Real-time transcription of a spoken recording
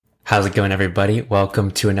How's it going, everybody?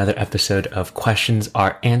 Welcome to another episode of Questions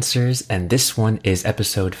Are Answers, and this one is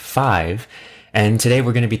episode 5. And today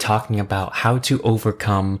we're going to be talking about how to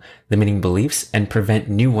overcome limiting beliefs and prevent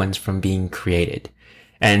new ones from being created.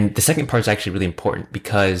 And the second part is actually really important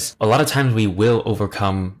because a lot of times we will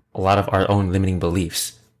overcome a lot of our own limiting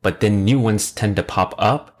beliefs, but then new ones tend to pop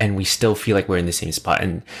up and we still feel like we're in the same spot.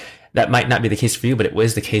 And that might not be the case for you, but it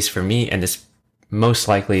was the case for me, and this most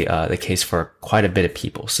likely the case for quite a bit of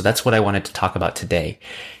people. So that's what I wanted to talk about today.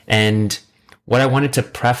 And what I wanted to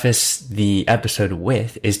preface the episode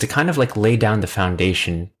with is to kind of like lay down the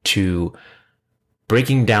foundation to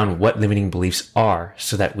breaking down what limiting beliefs are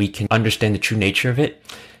so that we can understand the true nature of it.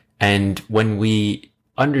 And when we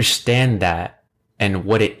understand that and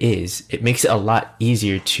what it is, it makes it a lot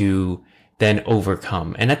easier to then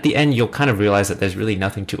overcome. And at the end, you'll kind of realize that there's really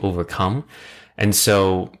nothing to overcome. And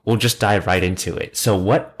so we'll just dive right into it. So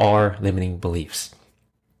what are limiting beliefs?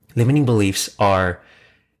 Limiting beliefs are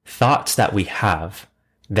thoughts that we have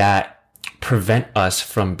that prevent us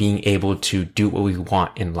from being able to do what we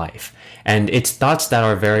want in life. And it's thoughts that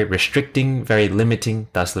are very restricting, very limiting,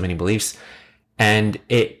 thus limiting beliefs. And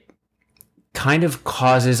it kind of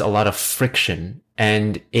causes a lot of friction,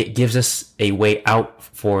 and it gives us a way out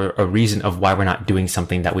for a reason of why we're not doing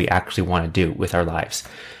something that we actually want to do with our lives.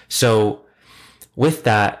 So with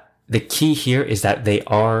that, the key here is that they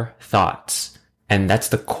are thoughts, and that's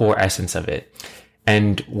the core essence of it.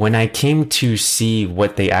 And when I came to see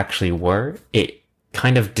what they actually were, it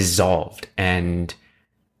kind of dissolved and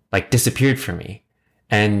like disappeared for me.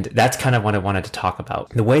 And that's kind of what I wanted to talk about.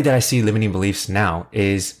 The way that I see limiting beliefs now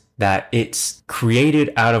is that it's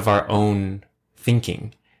created out of our own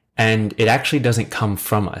thinking, and it actually doesn't come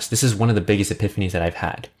from us. This is one of the biggest epiphanies that I've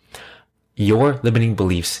had. Your limiting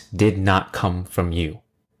beliefs did not come from you.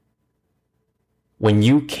 When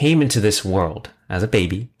you came into this world as a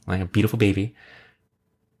baby, like a beautiful baby,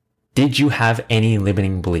 did you have any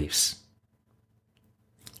limiting beliefs?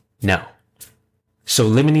 No. So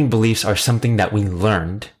limiting beliefs are something that we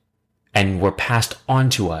learned and were passed on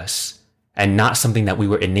to us, and not something that we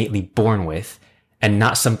were innately born with, and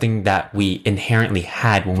not something that we inherently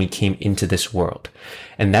had when we came into this world.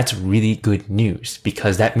 And that's really good news,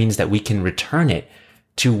 because that means that we can return it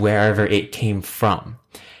to wherever it came from.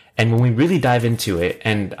 And when we really dive into it,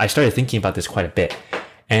 and I started thinking about this quite a bit,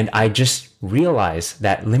 and I just realized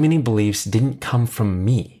that limiting beliefs didn't come from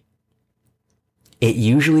me. It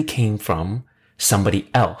usually came from somebody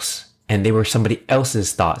else, and they were somebody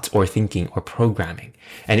else's thoughts or thinking or programming,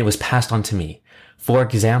 and it was passed on to me. For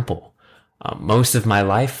example, most of my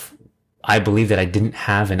life, I believe that I didn't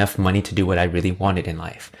have enough money to do what I really wanted in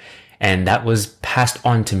life. And that was passed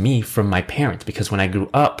on to me from my parents, because when I grew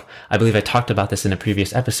up, I believe I talked about this in a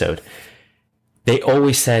previous episode, they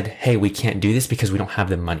always said, hey, we can't do this because we don't have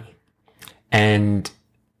the money. And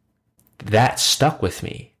that stuck with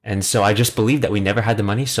me. And so I just believed that we never had the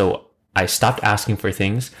money. So I stopped asking for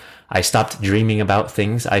things. I stopped dreaming about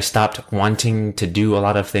things. I stopped wanting to do a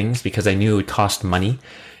lot of things because I knew it would cost money.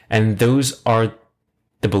 And those are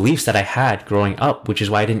the beliefs that I had growing up, which is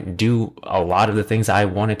why I didn't do a lot of the things I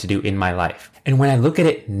wanted to do in my life. And when I look at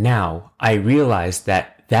it now, I realize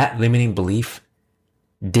that that limiting belief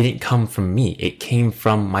didn't come from me. It came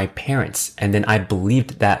from my parents. And then I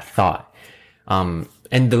believed that thought. And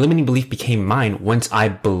the limiting belief became mine once I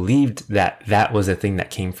believed that that was a thing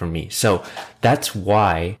that came from me. So that's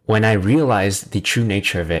why when I realized the true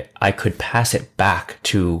nature of it, I could pass it back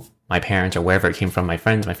to my parents or wherever it came from, my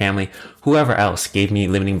friends, my family, whoever else gave me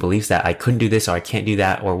limiting beliefs that I couldn't do this or I can't do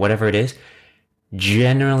that or whatever it is.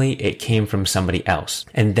 Generally, it came from somebody else,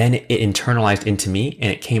 and then it internalized into me and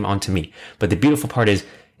it came onto me. But the beautiful part is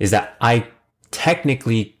that I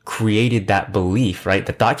technically created that belief, right?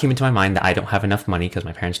 The thought came into my mind that I don't have enough money because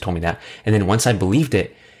my parents told me that. And then once I believed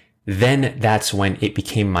it, then that's when it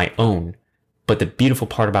became my own. But the beautiful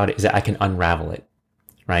part about it is that I can unravel it,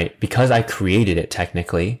 right? Because I created it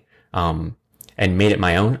technically, and made it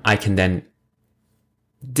my own, I can then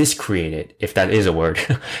discreate it, if that is a word,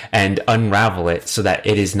 and unravel it so that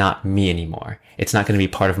it is not me anymore. It's not going to be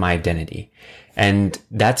part of my identity. And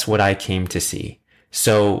that's what I came to see.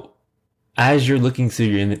 So as you're looking through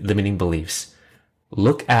your limiting beliefs,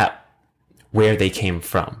 look at where they came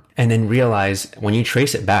from, and then realize when you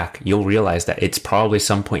trace it back, you'll realize that it's probably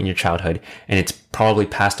some point in your childhood, and it's probably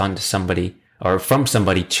passed on to somebody or from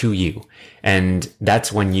somebody to you. And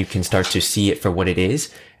that's when you can start to see it for what it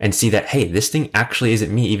is and see that, hey, this thing actually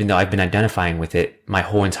isn't me, even though I've been identifying with it my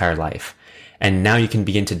whole entire life. And now you can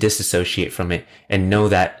begin to disassociate from it and know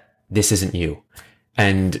that this isn't you,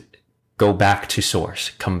 and go back to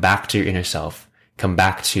source, come back to your inner self, come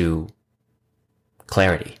back to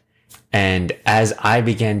clarity. And as I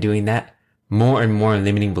began doing that, more and more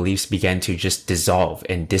limiting beliefs began to just dissolve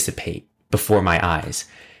and dissipate before my eyes.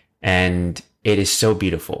 And it is so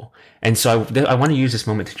beautiful. And so I want to use this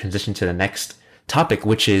moment to transition to the next topic,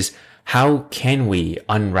 which is how can we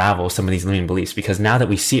unravel some of these limiting beliefs? Because now that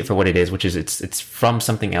we see it for what it is, which is it's from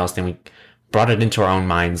something else, then we brought it into our own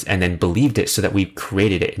minds and then believed it so that we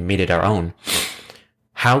created it and made it our own.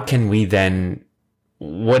 How can we then,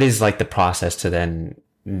 what is like the process to then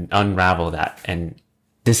unravel that and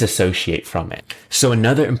disassociate from it? So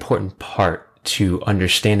another important part to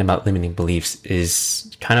understand about limiting beliefs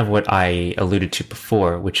is kind of what I alluded to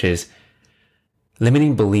before, which is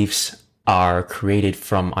limiting beliefs are created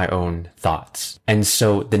from our own thoughts. And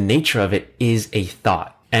so the nature of it is a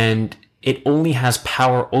thought, and it only has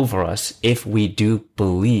power over us if we do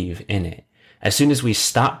believe in it. As soon as we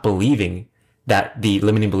stop believing that the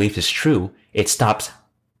limiting belief is true, it stops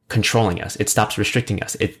controlling us. It stops restricting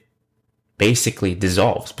us. It basically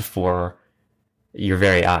dissolves before your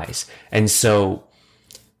very eyes. And so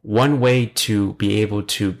one way to be able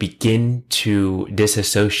to begin to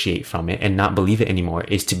disassociate from it and not believe it anymore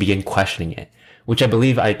is to begin questioning it, which I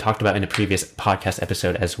believe I talked about in a previous podcast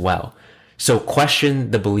episode as well. So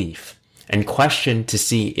question the belief and question to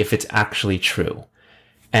see if it's actually true.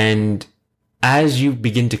 And as you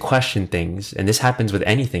begin to question things, and this happens with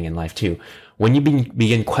anything in life too, when you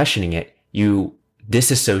begin questioning it, you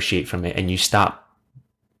disassociate from it and you stop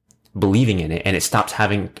believing in it, and it stops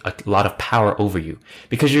having a lot of power over you,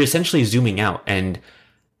 because you're essentially zooming out and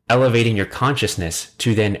elevating your consciousness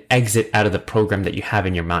to then exit out of the program that you have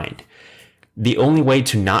in your mind. The only way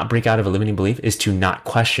to not break out of a limiting belief is to not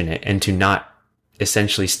question it and to not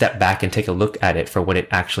essentially step back and take a look at it for what it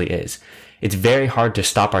actually is. It's very hard to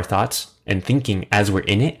stop our thoughts and thinking as we're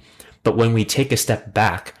in it, but when we take a step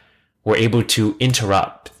back, we're able to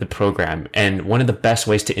interrupt the program. And one of the best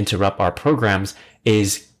ways to interrupt our programs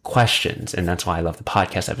is questions. And that's why I love the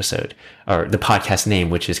podcast episode, or the podcast name,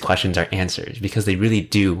 which is Questions Are Answers, because they really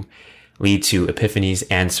do lead to epiphanies,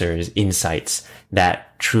 answers, insights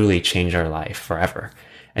that truly change our life forever.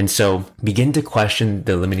 And so begin to question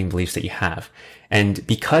the limiting beliefs that you have. And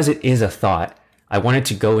because it is a thought, I wanted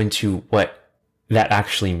to go into what that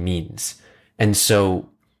actually means. And so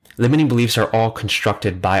limiting beliefs are all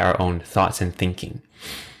constructed by our own thoughts and thinking.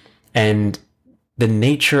 And the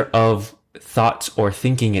nature of thoughts or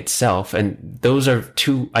thinking itself, and those are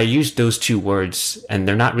I use those two words, and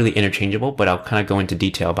they're not really interchangeable, but I'll kind of go into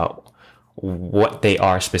detail about what they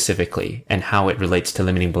are specifically and how it relates to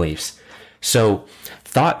limiting beliefs. So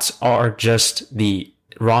thoughts are just the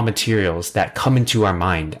raw materials that come into our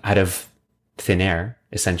mind out of thin air,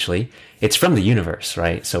 essentially. It's from the universe,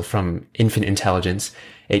 right? So from infinite intelligence,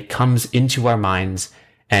 it comes into our minds,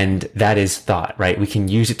 and that is thought, right? We can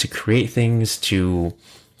use it to create things, to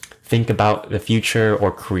think about the future,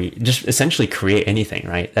 or just essentially create anything,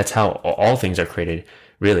 right? That's how all things are created,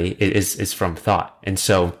 really, is from thought. And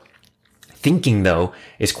so thinking, though,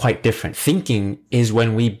 is quite different. Thinking is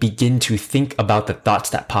when we begin to think about the thoughts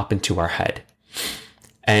that pop into our head.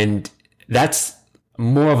 And that's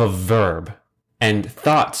more of a verb, and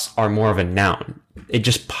thoughts are more of a noun. It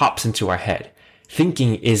just pops into our head.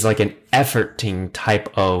 Thinking is like an efforting type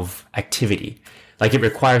of activity. Like it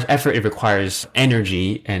requires effort, it requires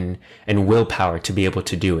energy and willpower to be able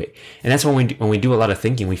to do it. And that's when we do a lot of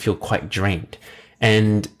thinking, we feel quite drained.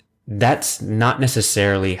 And that's not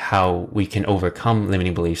necessarily how we can overcome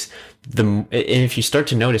limiting beliefs. And if you start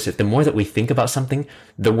to notice it, the more that we think about something,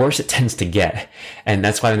 the worse it tends to get. And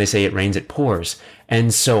that's why when they say it rains, it pours.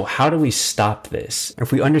 And so how do we stop this?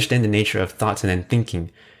 If we understand the nature of thoughts and then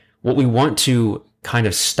thinking, what we want to kind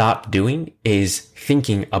of stop doing is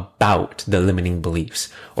thinking about the limiting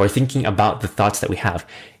beliefs or thinking about the thoughts that we have.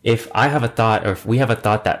 If I have a thought, or if we have a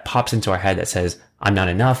thought that pops into our head that says, I'm not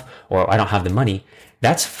enough, or I don't have the money,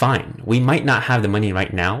 that's fine. We might not have the money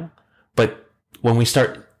right now, but when we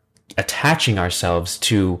start attaching ourselves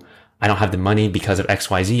to, I don't have the money because of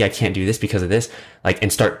XYZ, I can't do this because of this,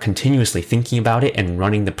 and start continuously thinking about it and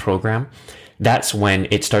running the program, that's when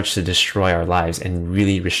it starts to destroy our lives and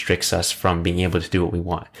really restricts us from being able to do what we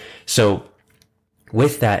want. So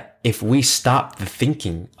with that, if we stop the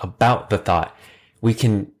thinking about the thought, we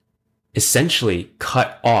can essentially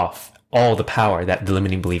cut off all the power that the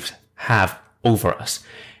limiting beliefs have over us.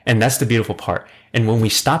 And that's the beautiful part. And when we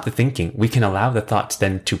stop the thinking, we can allow the thoughts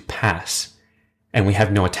then to pass, and we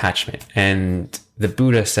have no attachment. And the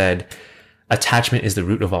Buddha said, attachment is the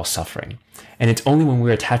root of all suffering. And it's only when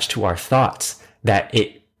we're attached to our thoughts that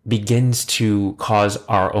it begins to cause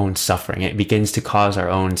our own suffering. It begins to cause our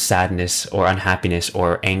own sadness or unhappiness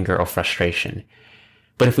or anger or frustration.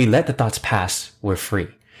 But if we let the thoughts pass, we're free.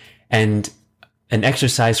 And an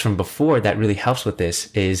exercise from before that really helps with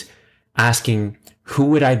this is asking, who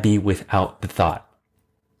would I be without the thought?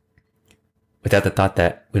 Without the thought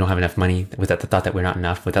that we don't have enough money, without the thought that we're not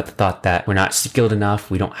enough, without the thought that we're not skilled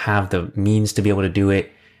enough, we don't have the means to be able to do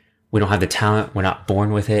it, we don't have the talent, we're not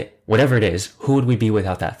born with it, whatever it is, who would we be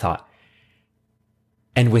without that thought?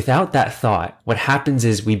 And without that thought, what happens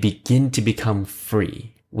is we begin to become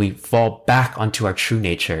free. We fall back onto our true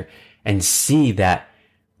nature and see that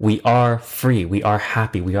we are free, we are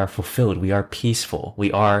happy, we are fulfilled, we are peaceful,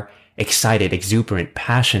 we are excited, exuberant,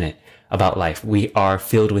 passionate about life. We are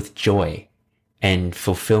filled with joy and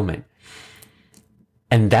fulfillment.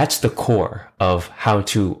 And that's the core of how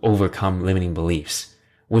to overcome limiting beliefs,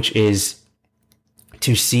 which is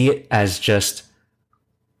to see it as just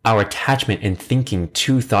our attachment and thinking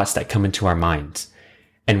to thoughts that come into our minds.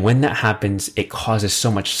 And when that happens, it causes so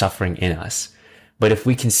much suffering in us. But if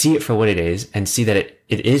we can see it for what it is and see that it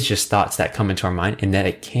is just thoughts that come into our mind and that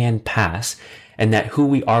it can pass, and that who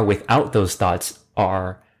we are without those thoughts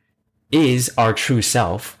is our true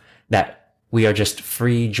self, that we are just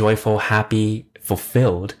free, joyful, happy,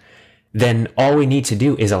 fulfilled, then all we need to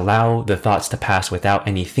do is allow the thoughts to pass without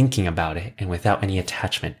any thinking about it and without any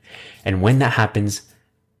attachment. And when that happens,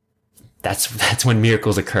 that's when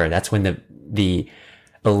miracles occur. That's when the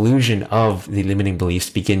illusion of the limiting beliefs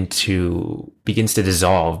begins to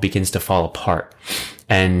dissolve, begins to fall apart,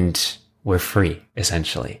 and we're free,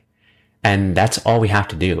 essentially. And that's all we have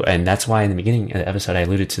to do. And that's why in the beginning of the episode, I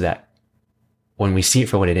alluded to that. When we see it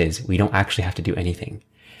for what it is, we don't actually have to do anything.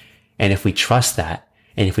 And if we trust that,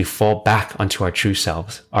 and if we fall back onto our true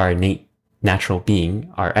selves, our innate natural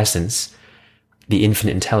being, our essence, the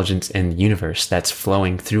infinite intelligence in the universe that's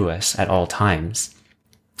flowing through us at all times,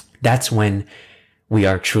 that's when we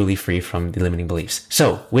are truly free from the limiting beliefs.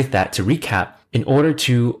 So with that, to recap, in order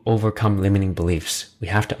to overcome limiting beliefs, we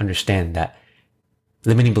have to understand that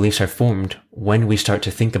limiting beliefs are formed when we start to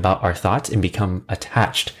think about our thoughts and become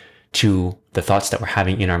attached to the thoughts that we're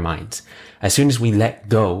having in our minds. As soon as we let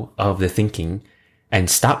go of the thinking and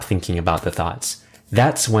stop thinking about the thoughts,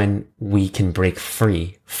 that's when we can break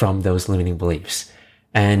free from those limiting beliefs.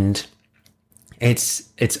 And it's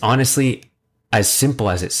honestly as simple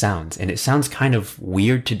as it sounds. And it sounds kind of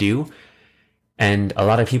weird to do. And a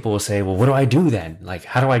lot of people will say, well, what do I do then? Like,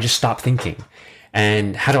 how do I just stop thinking?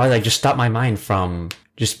 And how do I just stop my mind from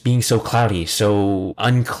just being so cloudy, so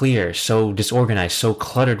unclear, so disorganized, so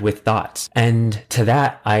cluttered with thoughts? And to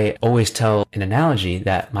that, I always tell an analogy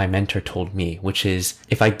that my mentor told me, which is,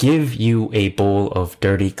 if I give you a bowl of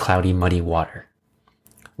dirty, cloudy, muddy water,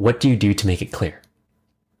 what do you do to make it clear?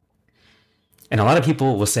 And a lot of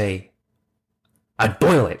people will say, I'd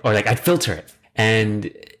boil it, or I'd filter it.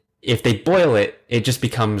 And if they boil it, it just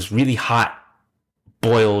becomes really hot,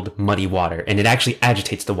 boiled, muddy water, and it actually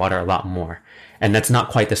agitates the water a lot more. And that's not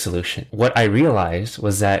quite the solution. What I realized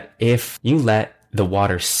was that if you let the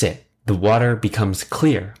water sit, the water becomes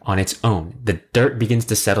clear on its own. The dirt begins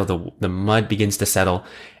to settle, the mud begins to settle,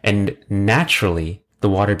 and naturally the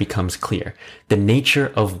water becomes clear. The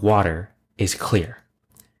nature of water is clear.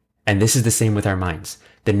 And this is the same with our minds.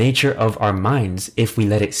 The nature of our minds, if we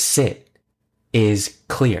let it sit, is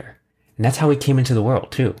clear. And that's how we came into the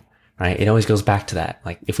world too, right? It always goes back to that.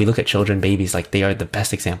 If we look at children, babies, they are the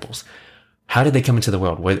best examples. How did they come into the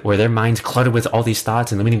world? Were their minds cluttered with all these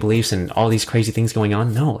thoughts and limiting beliefs and all these crazy things going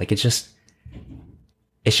on? No, it's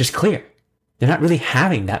just clear. They're not really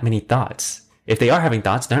having that many thoughts. If they are having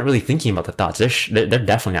thoughts, they're not really thinking about the thoughts. They're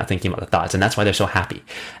definitely not thinking about the thoughts. And that's why they're so happy.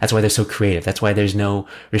 That's why they're so creative. That's why there's no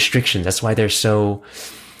restrictions. That's why they're so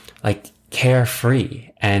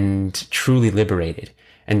carefree and truly liberated.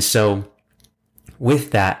 And so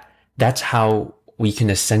with that, that's how we can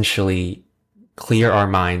essentially clear our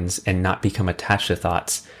minds and not become attached to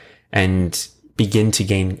thoughts and begin to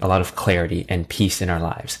gain a lot of clarity and peace in our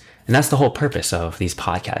lives. And that's the whole purpose of these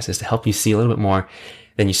podcasts, is to help you see a little bit more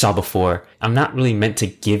than you saw before. I'm not really meant to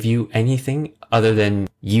give you anything other than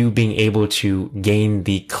you being able to gain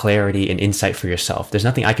the clarity and insight for yourself. There's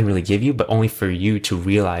nothing I can really give you, but only for you to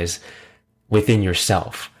realize within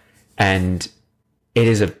yourself. And it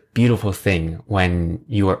is a beautiful thing when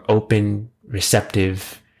you are open,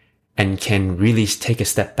 receptive, and can really take a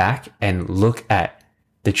step back and look at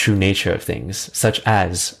the true nature of things, such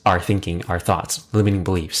as our thinking, our thoughts, limiting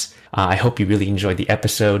beliefs. I hope you really enjoyed the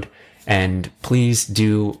episode. And please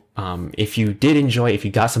do, if you did enjoy, if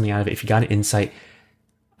you got something out of it, if you got an insight,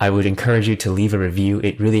 I would encourage you to leave a review.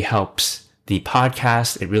 It really helps the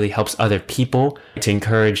podcast. It really helps other people, to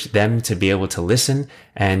encourage them to be able to listen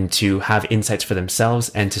and to have insights for themselves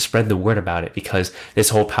and to spread the word about it, because this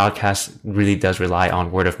whole podcast really does rely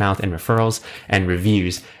on word of mouth and referrals and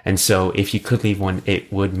reviews. And so if you could leave one,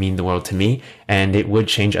 it would mean the world to me, and it would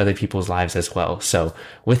change other people's lives as well. So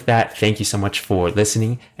with that, thank you so much for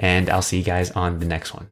listening, and I'll see you guys on the next one.